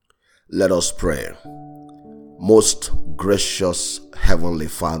Let us pray. Most gracious Heavenly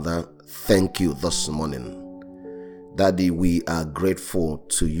Father, thank you this morning. Daddy, we are grateful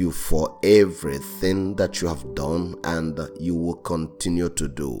to you for everything that you have done and you will continue to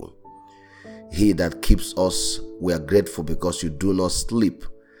do. He that keeps us, we are grateful because you do not sleep,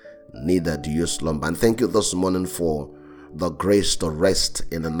 neither do you slumber. And thank you this morning for the grace to rest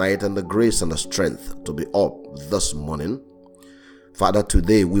in the night and the grace and the strength to be up this morning. Father,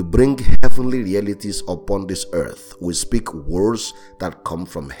 today we bring heavenly realities upon this earth. We speak words that come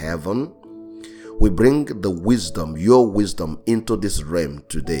from heaven. We bring the wisdom, your wisdom, into this realm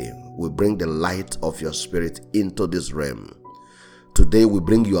today. We bring the light of your spirit into this realm. Today we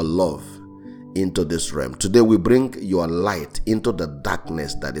bring your love into this realm. Today we bring your light into the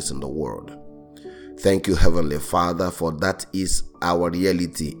darkness that is in the world. Thank you, Heavenly Father, for that is our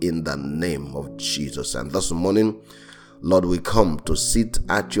reality in the name of Jesus. And this morning, Lord, we come to sit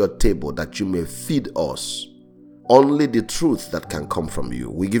at your table that you may feed us only the truth that can come from you.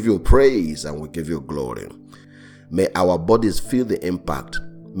 We give you praise and we give you glory. May our bodies feel the impact.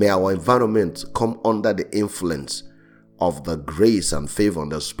 May our environment come under the influence of the grace and favor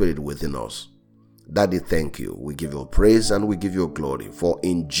and the spirit within us. Daddy, thank you. We give you praise and we give you glory. For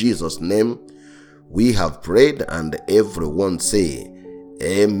in Jesus' name we have prayed, and everyone say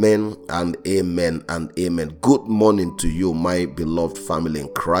amen and amen and amen. Good morning to you, my beloved family in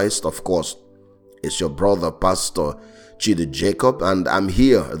Christ. Of course, it's your brother, Pastor Chidi Jacob, and I'm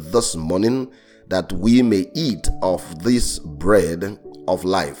here this morning that we may eat of this bread of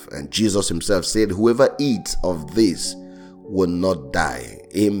life. And Jesus himself said, whoever eats of this will not die.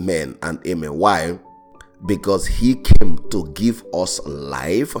 Amen and amen. Why? Because he came to give us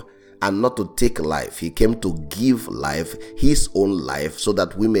life and not to take life. He came to give life, his own life, so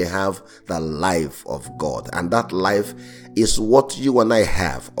that we may have the life of God. And that life is what you and I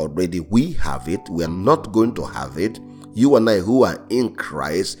have already. We have it. We are not going to have it. You and I who are in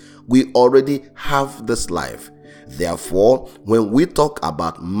Christ, we already have this life. Therefore, when we talk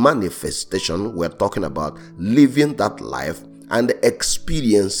about manifestation, we're talking about living that life and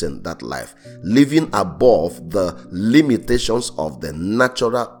experiencing that life, living above the limitations of the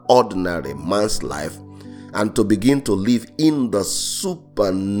natural, ordinary man's life, and to begin to live in the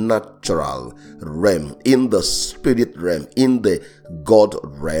supernatural realm, in the spirit realm, in the God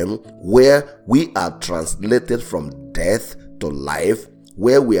realm, where we are translated from death to life,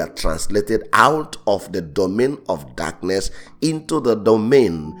 where we are translated out of the domain of darkness into the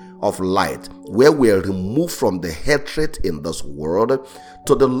domain of light, where we are removed from the hatred in this world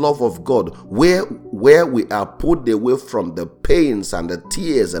to the love of God, where we are put away from the pains and the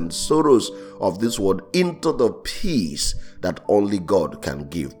tears and sorrows of this world into the peace that only God can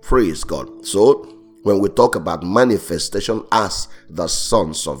give. Praise God. So when we talk about manifestation as the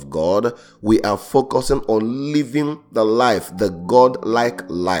sons of God, we are focusing on living the life, the God-like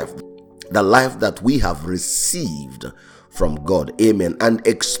life, the life that we have received from God. Amen. And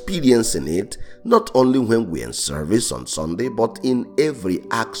experiencing it not only when we're in service on Sunday, but in every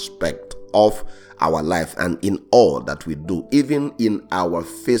aspect of our life and in all that we do, even in our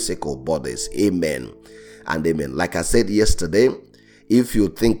physical bodies. Amen and amen. Like I said yesterday, if you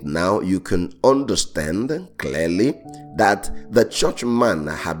think now, you can understand clearly that the church man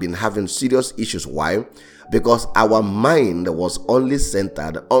have been having serious issues. Why? Because our mind was only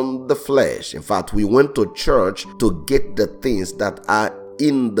centered on the flesh. In fact, we went to church to get the things that are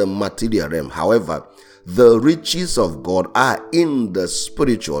in the material realm. However, the riches of God are in the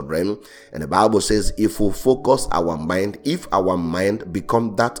spiritual realm. And the Bible says if we focus our mind, if our mind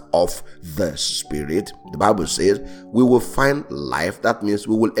become that of the spirit, the Bible says we will find life. That means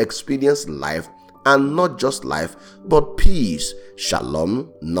we will experience life, and not just life, but peace,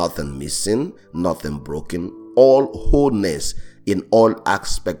 shalom, nothing missing, nothing broken, all wholeness in all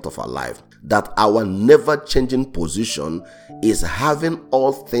aspects of our life. That our never-changing position is having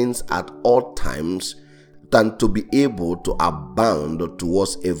all things at all times, than to be able to abound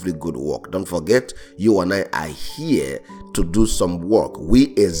towards every good work. Don't forget, you and I are here to do some work. We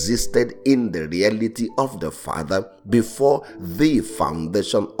existed in the reality of the Father before the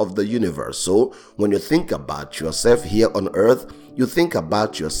foundation of the universe. So when you think about yourself here on earth, you think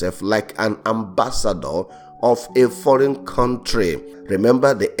about yourself like an ambassador of a foreign country.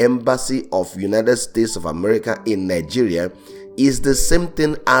 Remember, the embassy of United States of America in Nigeria is the same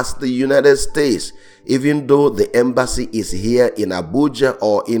thing as the United States. Even though the embassy is here in Abuja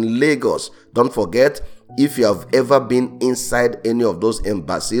or in Lagos, don't forget, if you have ever been inside any of those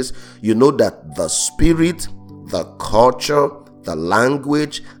embassies, you know that the spirit, the culture, the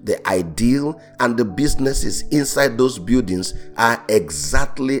language, the ideal, and the businesses inside those buildings are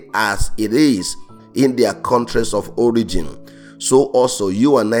exactly as it is in their countries of origin. So also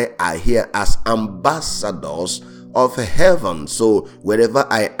you and I are here as ambassadors of heaven. So wherever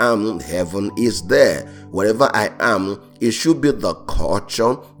I am, heaven is there. Wherever I am, it should be the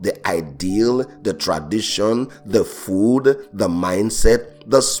culture, the ideal, the tradition, the food, the mindset,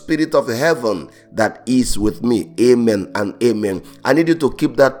 the spirit of heaven that is with me. Amen and amen. I need you to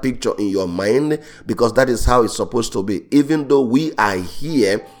keep that picture in your mind, because that is how it's supposed to be. Even though we are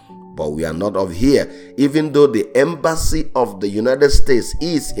here, but we are not of here. Even though the embassy of the United States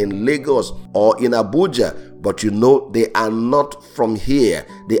is in Lagos or in Abuja, but they are not from here.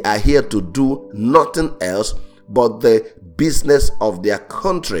 They are here to do nothing else but the business of their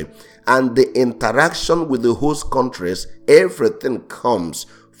country. And the interaction with the host countries, everything comes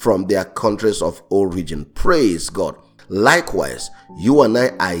from their countries of origin. Praise God. Likewise, you and I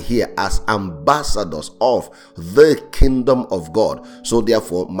are here as ambassadors of the kingdom of God. So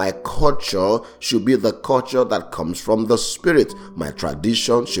therefore, my culture should be the culture that comes from the Spirit. My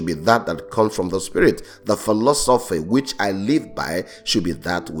tradition should be that comes from the Spirit. The philosophy which I live by should be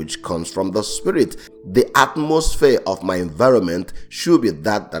that which comes from the Spirit. The atmosphere of my environment should be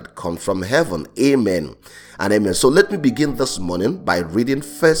that comes from heaven. Amen and amen. So let me begin this morning by reading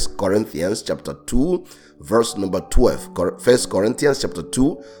 1 Corinthians chapter 2, verse number 12. 1 Corinthians chapter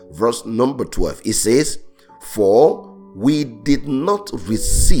 2, verse number 12. It says, "For we did not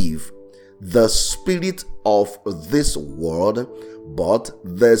receive the spirit of this world, but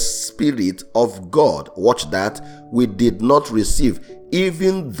the Spirit of God." Watch that. We did not receive,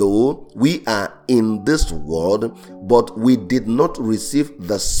 even though we are in this world, but we did not receive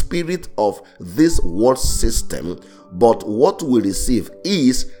the spirit of this world system, but what we receive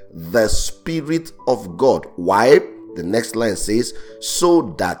is the Spirit of God. Why? The next line says,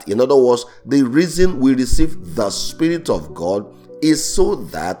 so that, in other words, the reason we receive the Spirit of God is so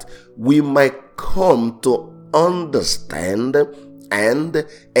that we might come to understand and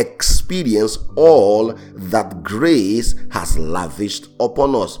experience all that grace has lavished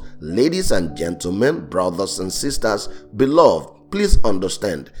upon us. Ladies and gentlemen, brothers and sisters, beloved, please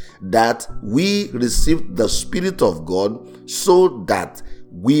understand that we received the Spirit of God so that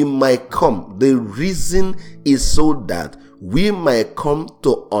we might come. The reason is so that we might come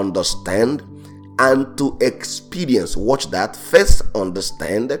to understand and to experience. Watch that. First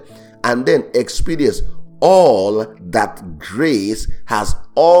understand and then experience all that grace has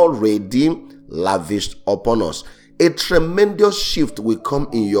already lavished upon us. A tremendous shift will come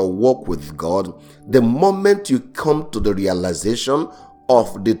in your walk with God the moment you come to the realization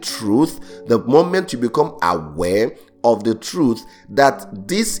of the truth, the moment you become aware of the truth that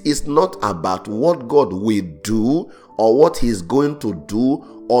this is not about what God will do or what He's going to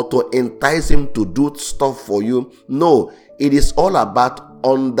do or to entice Him to do stuff for you. No, it is all about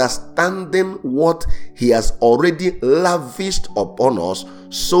understanding what He has already lavished upon us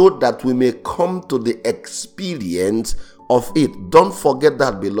so that we may come to the experience of it. Don't forget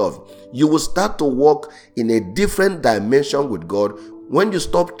that, beloved. You will start to walk in a different dimension with God when you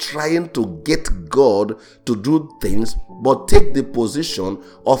stop trying to get God to do things, but take the position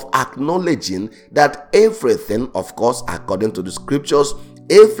of acknowledging that everything, of course, according to the scriptures,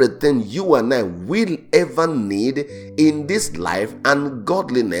 everything you and I will ever need in this life and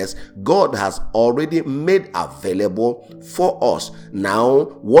godliness, God has already made available for us.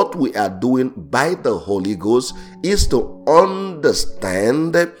 Now, what we are doing by the Holy Ghost is to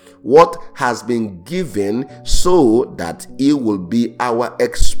understand what has been given so that it will be our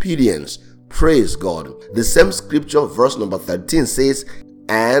experience. Praise God. The same scripture, verse number 13 says,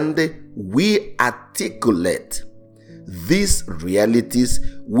 "And we articulate these realities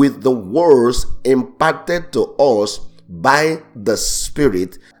with the words imparted to us by the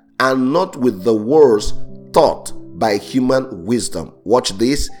Spirit, and not with the words taught by human wisdom." Watch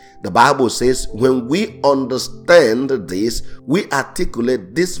this. The Bible says when we understand this, we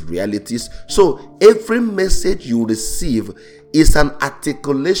articulate these realities. So every message you receive is an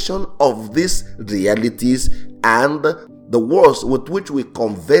articulation of these realities, and the words with which we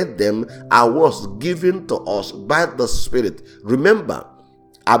convey them are words given to us by the Spirit. Remember,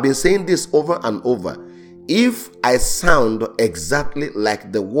 I've been saying this over and over. If I sound exactly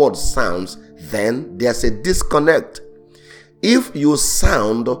like the word sounds, then there's a disconnect. If you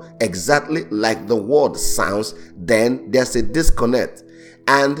sound exactly like the word sounds, then there's a disconnect.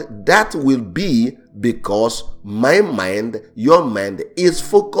 And that will be because my mind, your mind, is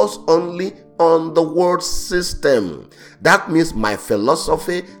focused only on the world system. That means my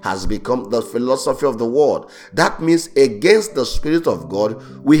philosophy has become the philosophy of the world. That means against the Spirit of God,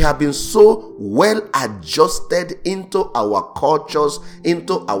 we have been so well adjusted into our cultures,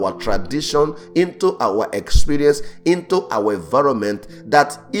 into our tradition, into our experience, into our environment,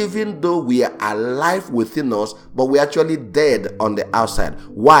 that even though we are alive within us, but we're actually dead on the outside.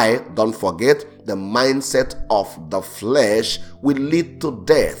 Why? Don't forget, the mindset of the flesh will lead to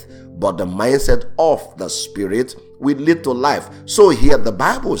death, but the mindset of the Spirit will lead to life. So here the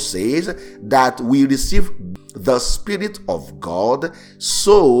Bible says that we receive the Spirit of God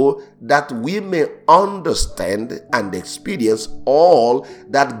so that we may understand and experience all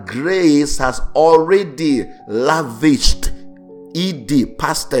that grace has already lavished, ed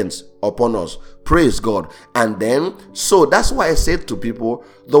past tense, upon us. Praise God. And then, so that's why I said to people,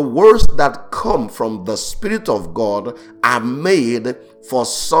 the words that come from the Spirit of God are made for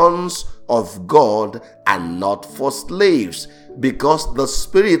sons of God and not for slaves, because the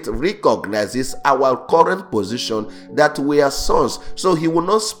Spirit recognizes our current position that we are sons. So he will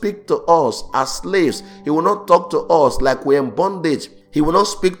not speak to us as slaves. He will not talk to us like we're in bondage. He will not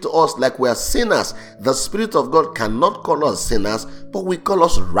speak to us like we are sinners. The Spirit of God cannot call us sinners, but we call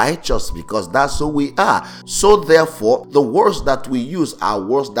us righteous, because that's who we are. So therefore, the words that we use are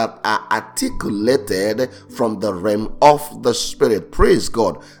words that are articulated from the realm of the Spirit. Praise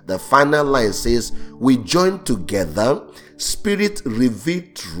God. The final line says, we join together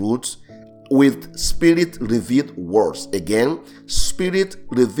Spirit-revealed truths with Spirit-revealed words. Again,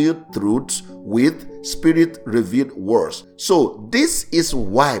 Spirit-revealed truths with Spirit-revealed words. So this is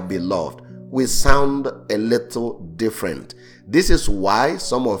why, beloved, we sound a little different. This is why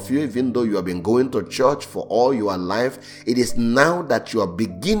some of you, even though you have been going to church for all your life, it is now that you are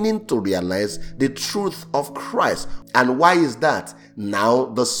beginning to realize the truth of Christ. And why is that? Now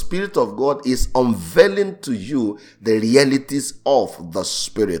the Spirit of God is unveiling to you the realities of the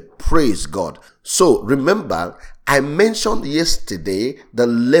Spirit. Praise God. So remember, I mentioned yesterday the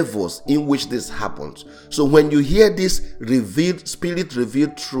levels in which this happens. So when you hear this revealed,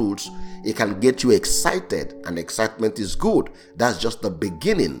 Spirit-revealed truths, it can get you excited, and excitement is good. That's just the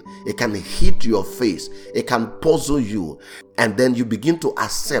beginning. It can hit your face. It can puzzle you. And then you begin to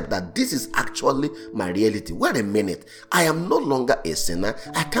accept that this is actually my reality. Wait a minute. I am no longer a sinner.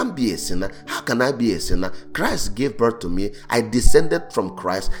 I can't be a sinner. How can I be a sinner? Christ gave birth to me. I descended from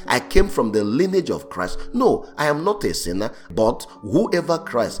Christ. I came from the lineage of Christ. No, I am not a sinner, but whoever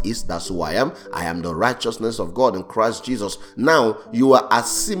Christ is, that's who I am. I am the righteousness of God in Christ Jesus. Now you are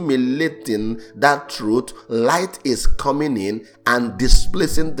assimilating that truth. Light is coming in and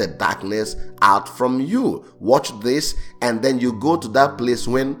displacing the darkness out from you. Watch this, and then you go to that place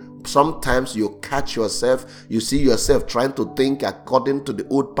when sometimes you catch yourself, you see yourself trying to think according to the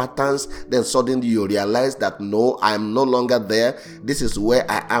old patterns, then suddenly you realize that no, I am no longer there. This is where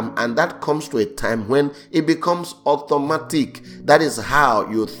I am. And that comes to a time when it becomes automatic. That is how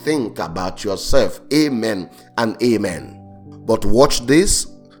you think about yourself. Amen and amen. But watch this,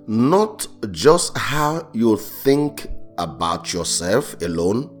 not just how you think about yourself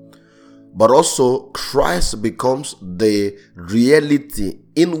alone, but also Christ becomes the reality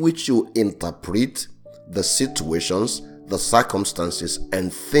in which you interpret the situations, the circumstances,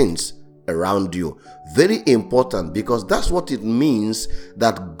 and things around you. Very important, because that's what it means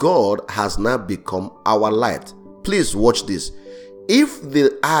that God has now become our light. Please watch this. If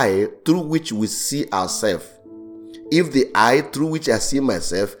the eye through which we see ourselves, if the eye through which I see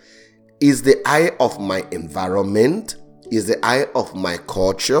myself is the eye of my environment, is the eye of my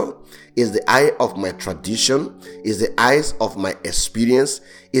culture, is the eye of my tradition, is the eyes of my experience,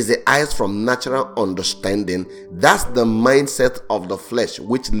 is the eyes from natural understanding, that's the mindset of the flesh,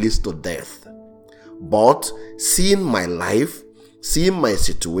 which leads to death. But seeing my life, seeing my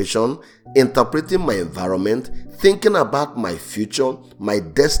situation, interpreting my environment, thinking about my future, my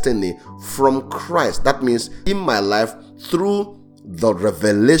destiny from Christ, that means in my life through the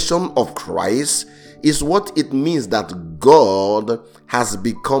revelation of Christ, is what it means that God has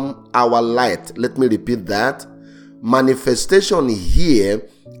become our light. Let me repeat that. Manifestation here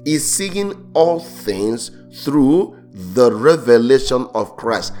is seeing all things through the revelation of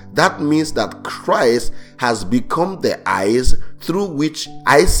Christ. That means that Christ has become the eyes through which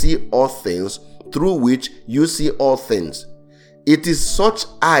I see all things, through which you see all things. It is such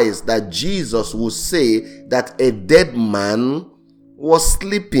eyes that Jesus will say that a dead man was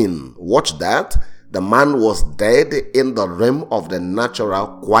sleeping. Watch that. The man was dead in the realm of the natural,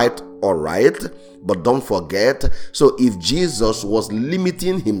 quite all right. But don't forget, so if Jesus was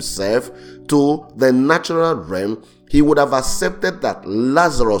limiting himself to the natural realm, he would have accepted that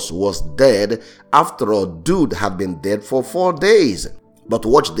Lazarus was dead. After all, dude had been dead for 4 days. But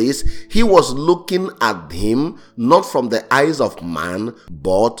watch this, he was looking at him not from the eyes of man,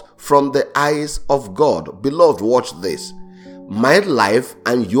 but from the eyes of God. Beloved, watch this. My life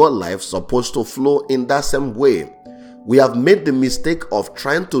and your life supposed to flow in that same way. We have made the mistake of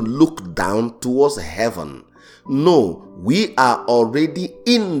trying to look down towards heaven. No, we are already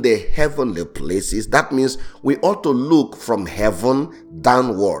in the heavenly places. That means we ought to look from heaven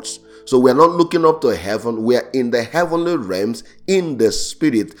downwards. So we are not looking up to heaven. We are in the heavenly realms, in the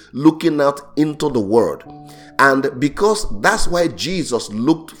spirit, looking out into the world. And because that's why Jesus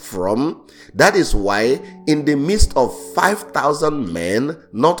looked from, that is why in the midst of 5,000 men,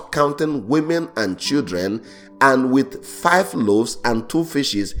 not counting women and children, and with 5 loaves and 2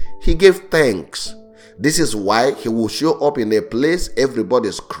 fishes, he gave thanks. This is why he will show up in a place,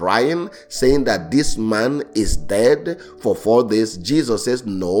 everybody's crying, saying that this man is dead for 4 days. Jesus says,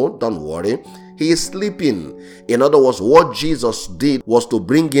 no, don't worry. He is sleeping. In other words, what Jesus did was to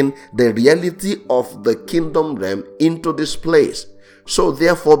bring in the reality of the kingdom realm into this place. So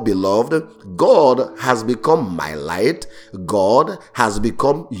therefore, beloved, God has become my light. God has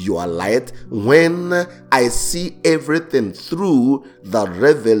become your light when I see everything through the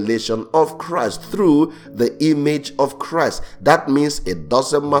revelation of Christ, through the image of Christ. That means it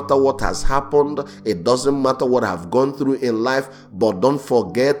doesn't matter what has happened. It doesn't matter what I've gone through in life. But don't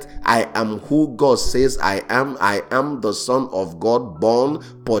forget, I am who God says I am. I am the Son of God, born,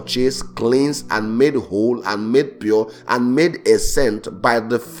 purchased, cleansed, and made whole, and made pure, and made a saint by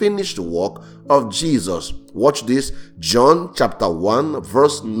the finished work of Jesus. Watch this. John chapter 1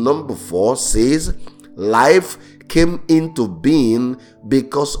 verse number 4 says, life came into being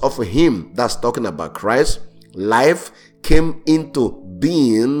because of him. That's talking about Christ. Life came into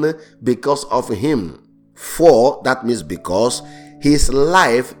being because of him. For, that means because, his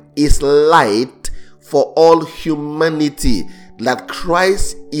life is light for all humanity. That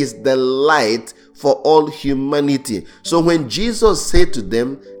Christ is the light for all humanity. So when Jesus said to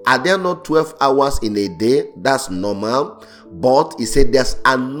them, are there not 12 hours in a day? That's normal. But he said there's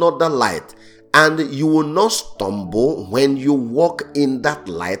another light. And you will not stumble when you walk in that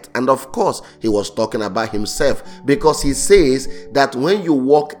light. And of course, he was talking about himself, because he says that when you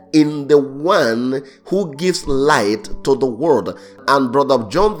walk in the one who gives light to the world. And Brother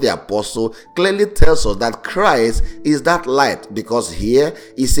John the Apostle clearly tells us that Christ is that light, because here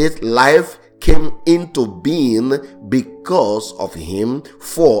he says life came into being because of him.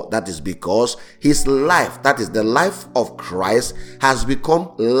 For, that is because his life, that is the life of Christ, has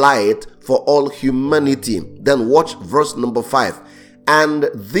become light for all humanity. Then watch verse number 5. And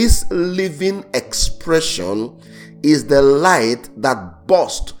this living expression is the light that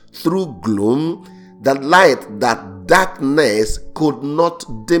burst through gloom, the light that darkness could not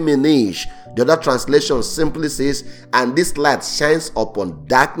diminish. The other translation simply says, and this light shines upon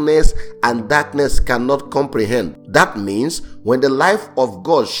darkness, and darkness cannot comprehend. That means when the life of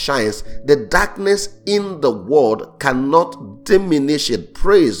God shines, the darkness in the world cannot diminish it.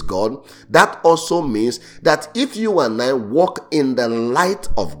 Praise God. That also means that if you and I walk in the light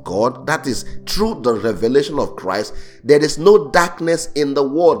of God, that is through the revelation of Christ, there is no darkness in the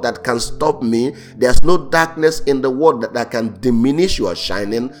world that can stop me. There's no darkness in the world that can diminish your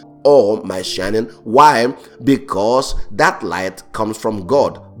shining or my shining. Why? Because that light comes from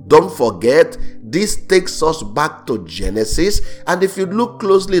God. Don't forget, this takes us back to Genesis. And if you look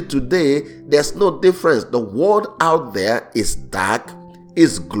closely today, there's no difference. The world out there is dark,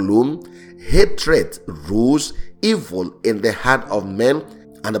 is gloom, hatred rules, evil in the heart of men.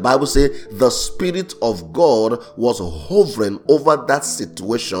 And the Bible says the Spirit of God was hovering over that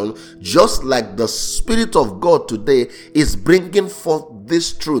situation, just like the Spirit of God today is bringing forth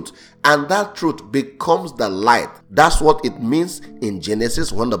this truth. And that truth becomes the light. That's what it means in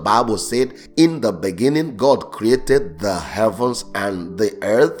Genesis when the Bible said, in the beginning God created the heavens and the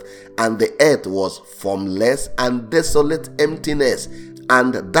earth was formless and desolate emptiness,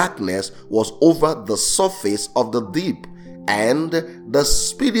 and darkness was over the surface of the deep. And the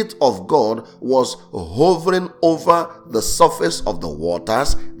Spirit of God was hovering over the surface of the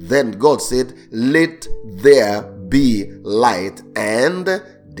waters. Then God said, let there be light, and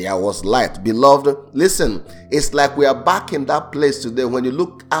there was light. Beloved, listen, it's like we are back in that place today. When you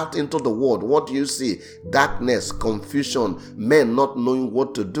look out into the world, what do you see? Darkness, confusion, men not knowing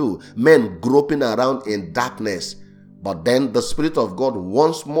what to do, men groping around in darkness. But then the Spirit of God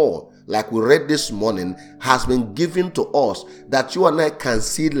once more like we read this morning, has been given to us that you and I can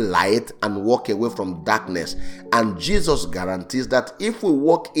see light and walk away from darkness. And Jesus guarantees that if we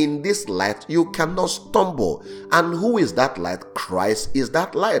walk in this light, you cannot stumble. And who is that light? Christ is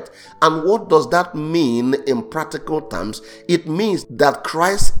that light. And what does that mean in practical terms? It means that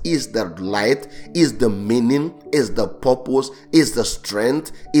Christ is the light, is the meaning, is the purpose, is the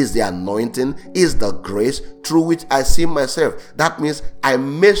strength, is the anointing, is the grace through which I see myself. That means I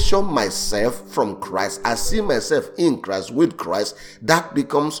measure myself from Christ. I see myself in Christ, with Christ. That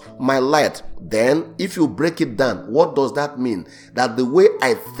becomes my light. Then, if you break it down, what does that mean? That the way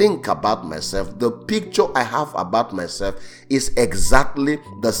I think about myself, the picture I have about myself is exactly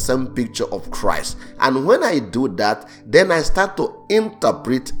the same picture of Christ. And when I do that, then I start to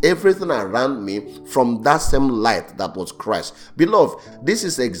interpret everything around me from that same light that was Christ. Beloved, this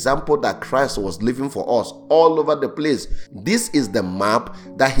is an example that Christ was living for us all over the place. This is the map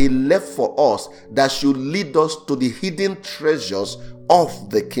that he left for us that should lead us to the hidden treasures of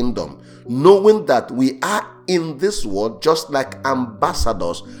the kingdom, knowing that we are in this world just like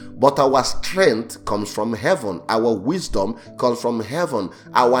ambassadors, but our strength comes from heaven, our wisdom comes from heaven,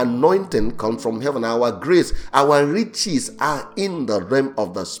 our anointing comes from heaven, our grace, our riches are in the realm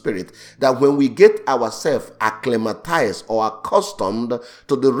of the spirit. That when we get ourselves acclimatized or accustomed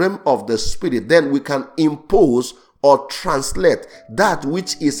to the realm of the spirit, then we can impose or translate that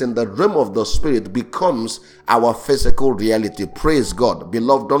which is in the realm of the spirit becomes our physical reality. Praise God.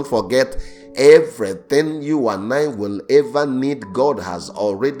 Beloved, don't forget, everything you and I will ever need, God has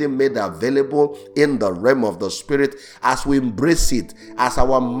already made available in the realm of the spirit. As we embrace it, as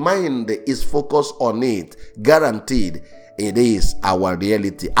our mind is focused on it, guaranteed, it is our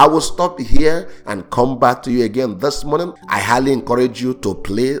reality. I will stop here and come back to you again this morning. I highly encourage you to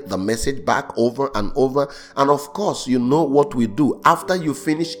play the message back over and over. And of course, you know what we do. After you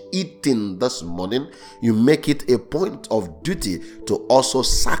finish eating this morning, you make it a point of duty to also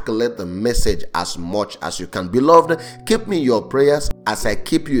circulate the message as much as you can. Beloved, keep me in your prayers as I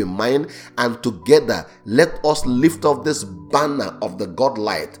keep you in mind. And together, let us lift up this banner of the God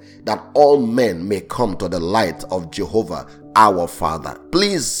light, that all men may come to the light of Jehovah our Father.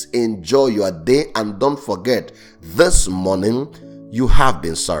 Please enjoy your day, and don't forget, this morning you have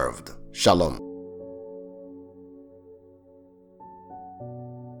been served. Shalom.